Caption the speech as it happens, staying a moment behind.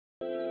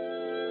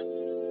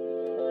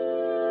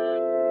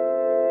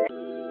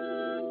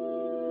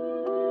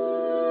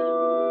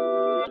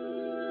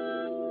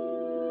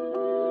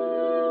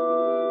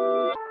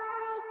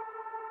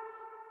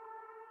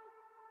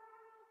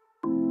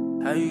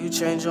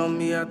change on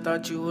me, I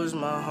thought you was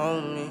my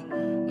homie.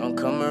 Don't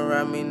come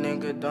around me,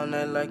 nigga, don't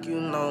act like you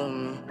know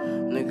me.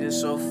 Niggas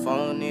so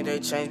phony, they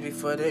change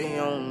before they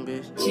own,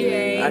 bitch.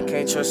 I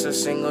can't trust a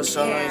single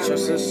soul, ain't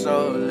trust a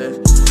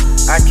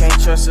soulless. I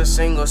can't trust a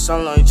single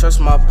soul, ain't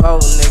trust my pole,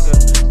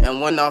 nigga.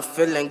 And when I'm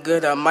feeling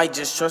good, I might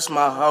just trust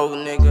my hoe,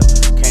 nigga.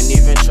 Can't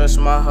even trust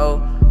my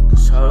hoe,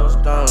 cause hoes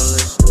don't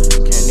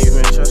listen. Can't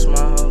even trust my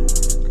hoe,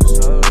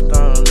 cause hoes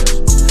don't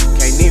listen.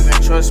 Can't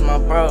even trust my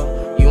bro.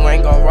 You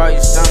ain't gon' write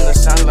you sound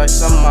like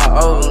some of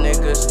my old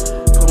niggas.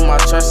 Put my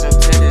trust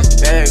into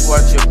this bag,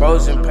 watch your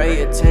bros and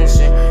pay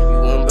attention. You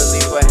won't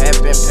believe what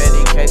happened,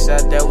 petty case I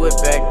dealt with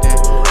back then.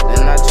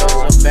 Then I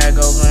chose a bag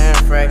over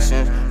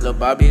infractions. Lil'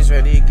 Bobby's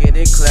ready to get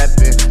it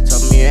clapping.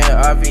 Told me at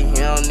RV he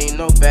don't need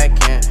no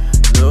backhand.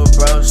 Lil'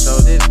 bro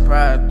showed his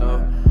pride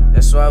though.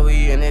 That's why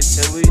we in it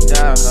till we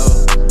die,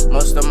 ho.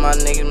 Most of my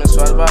niggas been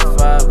swapped by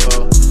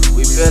 5-0.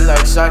 We feel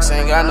like sharks,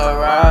 ain't got no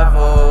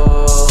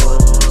rivals.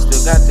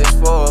 Still got this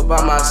four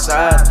by my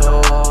side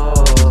though.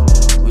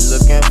 We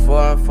looking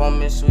for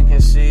informants, we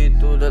can see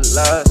through the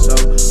lies. So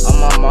on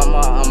my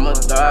mama, I'ma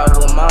die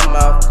with my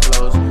mouth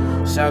closed.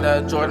 Shout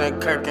out Jordan,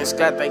 Kirk, and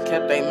Scott, they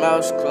kept their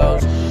mouths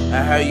closed.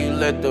 I heard you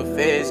let the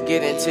feds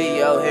get into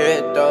your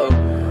head though.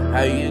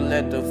 How you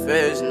let the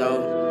feds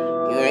know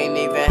you ain't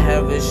even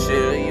have a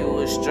shit, you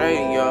was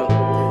straight, yo.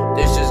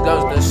 This just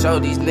goes to show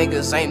these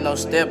niggas ain't no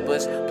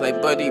steppers. Play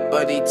buddy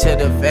till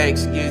the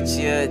facts get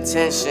your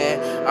attention.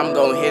 I'm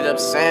gon' hit up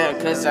Sam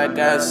cause I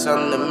got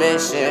something to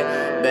mention.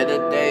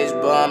 Better days,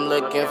 but I'm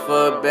looking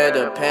for a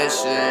better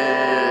pension.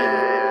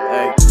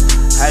 Hey.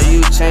 How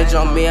you change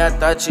on me, I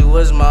thought you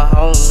was my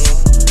homie.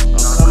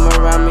 Don't come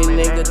around me,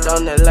 nigga,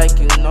 don't act like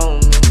you know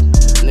me.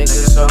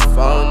 Niggas so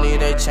phony,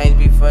 they change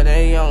before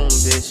they own,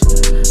 bitch.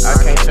 I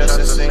can't trust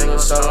a single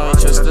soul, ain't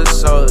trust a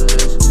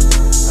soulless.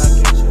 I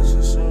can't trust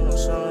a single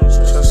soul, ain't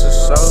trust a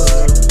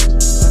soulless.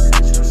 I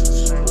can't trust a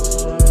single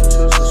soul, ain't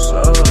trust a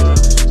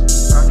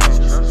soulless. I can't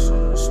trust a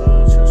single soul,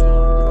 ain't trust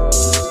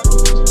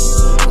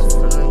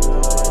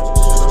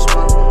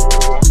my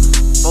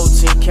pulse.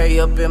 14K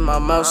up in my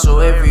mouth, so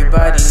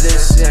everybody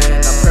listen.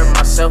 I prep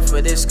myself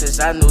for this, cause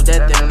I knew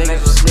that them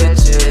niggas was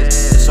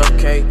snitches. It's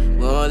okay,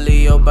 we gon'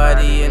 leave your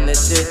body in the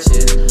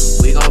ditches.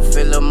 We gon'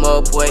 fill him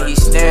up where he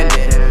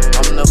standing.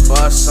 I'm the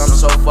boss, I'm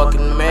so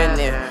fucking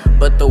manly.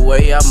 But the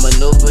way I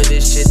maneuver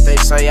this shit, they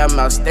say I'm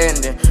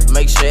outstanding.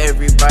 Make sure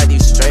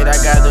everybody's straight, I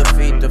gotta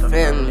feed the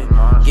family.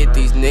 Get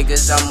these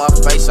niggas out my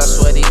face, I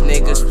swear these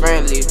niggas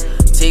friendly.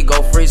 T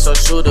go free, so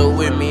shoot it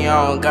with me,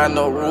 I don't got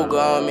no Ruger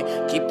on me.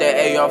 Keep that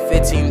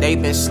AR-15, they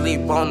been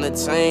sleep on the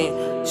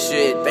team.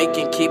 Shit, they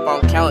can keep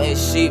on counting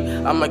sheep.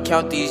 I'ma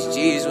count these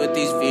G's with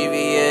these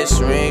VVS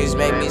rings.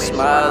 Make me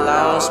smile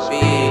on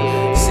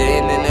speed.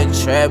 Sitting in the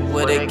trap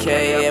with a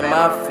K at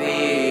my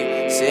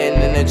feet.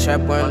 Sitting in the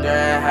trap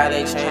wondering how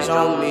they change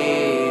on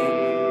me.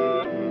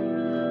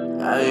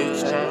 How you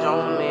change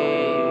on me?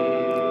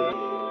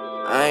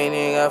 I ain't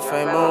even got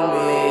fame on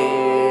me.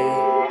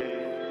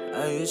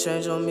 How you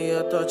change on me?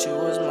 I thought you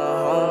was my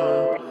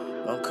home.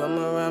 Don't come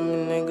around me,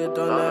 nigga,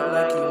 don't act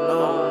like you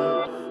know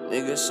me.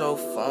 Niggas so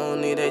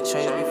phony, they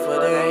change before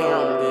they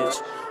own, bitch.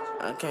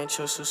 I can't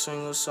trust a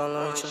single soul,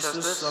 I ain't trust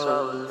a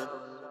soul.